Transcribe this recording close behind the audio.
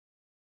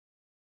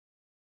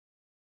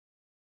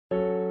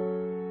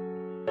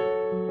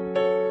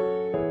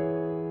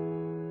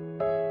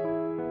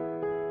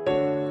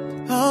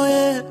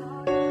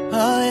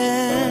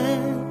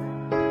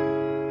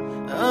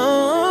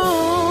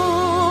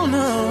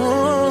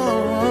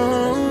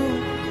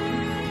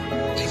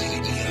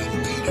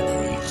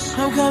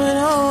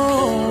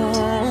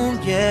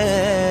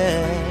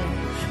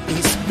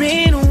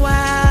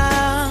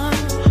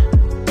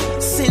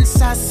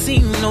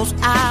those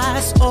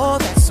eyes, oh,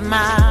 that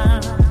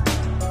smile.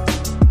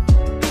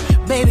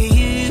 Baby,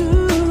 you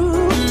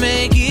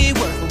make it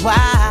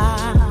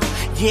worthwhile.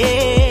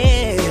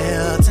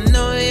 Yeah, to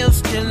know you're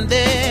still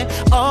there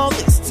all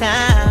this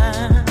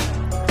time.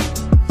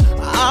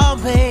 Oh,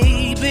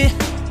 baby,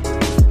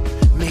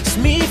 makes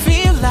me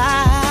feel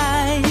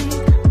like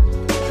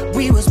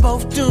we was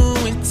both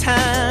doing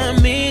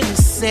time in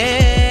the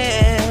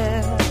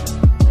cell.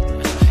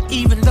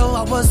 Even though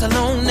I was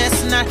alone,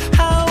 that's not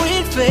how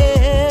it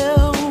felt.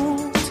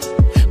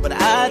 But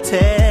I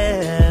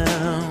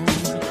tell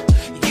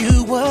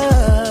you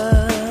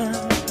what,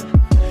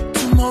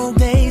 2 more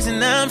days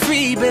and I'm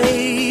free,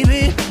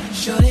 baby.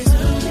 Shorty's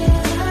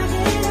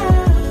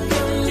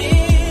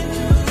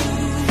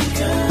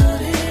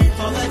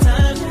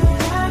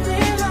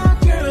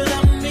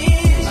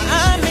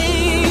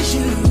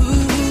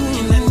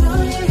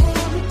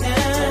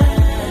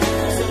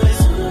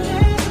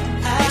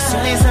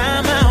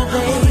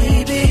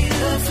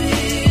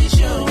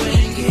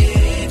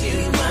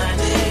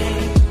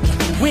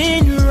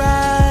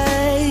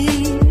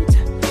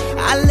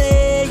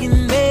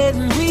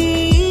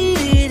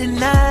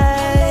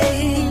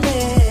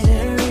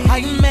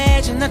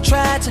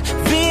tried to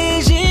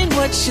vision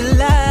what you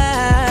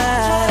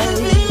like.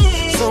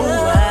 So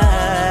I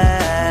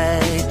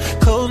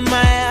close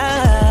my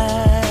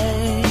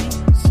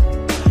eyes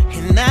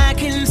and I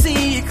can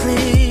see it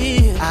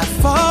clear. I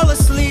fall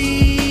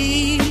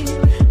asleep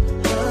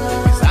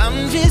 'cause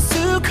I'm just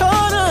too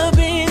caught up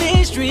in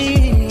this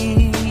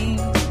dream.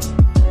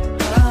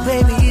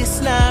 Baby, it's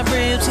not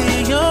real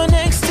till you're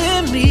next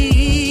to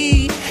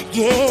me.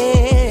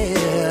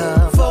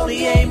 Yeah,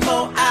 48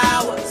 more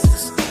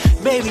hours,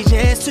 baby,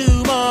 just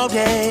 2 more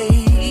days,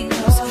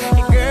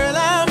 and girl,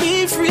 I'll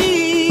be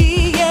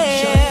free,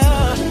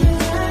 yeah.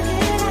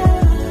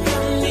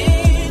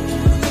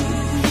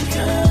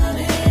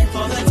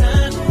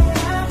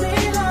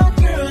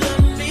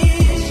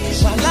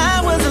 While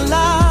I was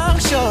alone,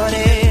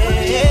 shorty,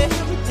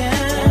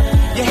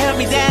 you held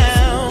me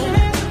down,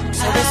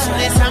 so as soon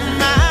as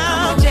I'm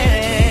out, yeah.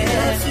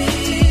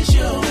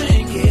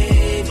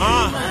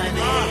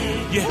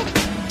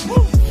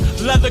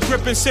 Leather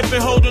gripping, sipping,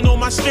 holding on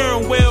my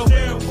steering wheel.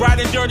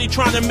 Riding dirty,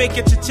 trying to make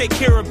it to take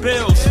care of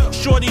bills.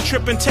 Shorty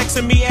tripping,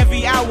 texting me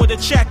every hour to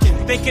check-in.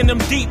 Thinking I'm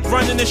deep,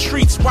 running the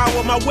streets, wild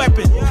with my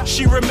weapon.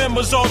 She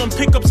remembers all them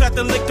pickups at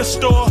the liquor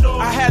store.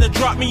 I had her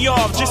drop me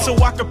off just so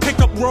I could pick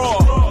up raw.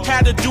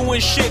 Had her doing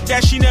shit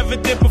that she never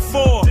did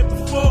before.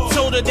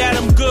 Told her that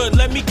I'm good,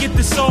 let me get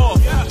this off.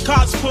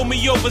 Cops pulled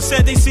me over,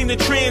 said they seen the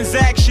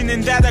transaction,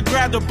 and that I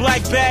grabbed a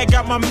black bag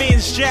out my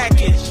man's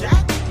jacket.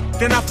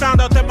 Then I found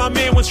out that my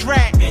man was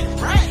ratting.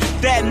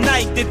 That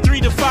night, did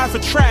 3 to 5 for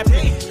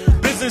trapping.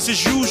 Business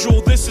as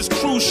usual, this is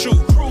crucial.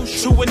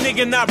 To a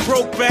nigga not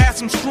broke, but had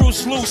some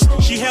screws loose.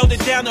 She held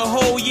it down the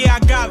whole year, I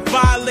got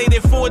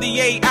violated.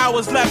 48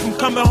 hours left from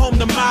coming home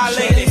to my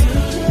lady.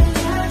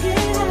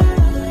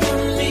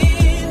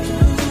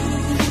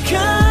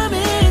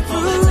 coming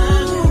through.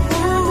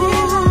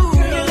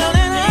 You know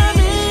that I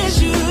miss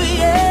you,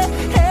 yeah,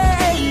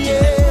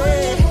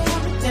 yeah.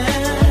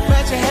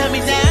 But you held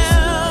me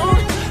down,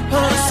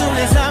 oh, as soon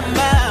as I'm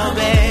out,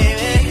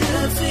 baby.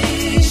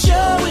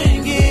 Show and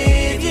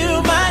give you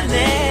my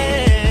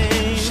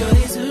name.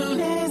 As soon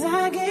as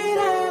I get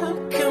out, I'm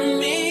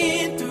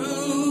coming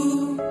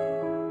through.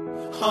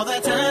 All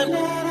that time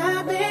that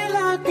I've been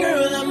locked,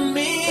 girl, I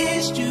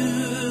missed you.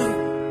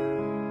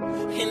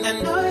 And I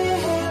know you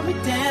held me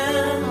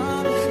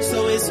down. So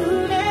as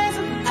soon as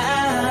I'm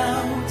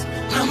out,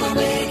 I'ma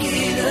make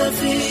it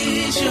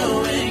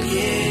official and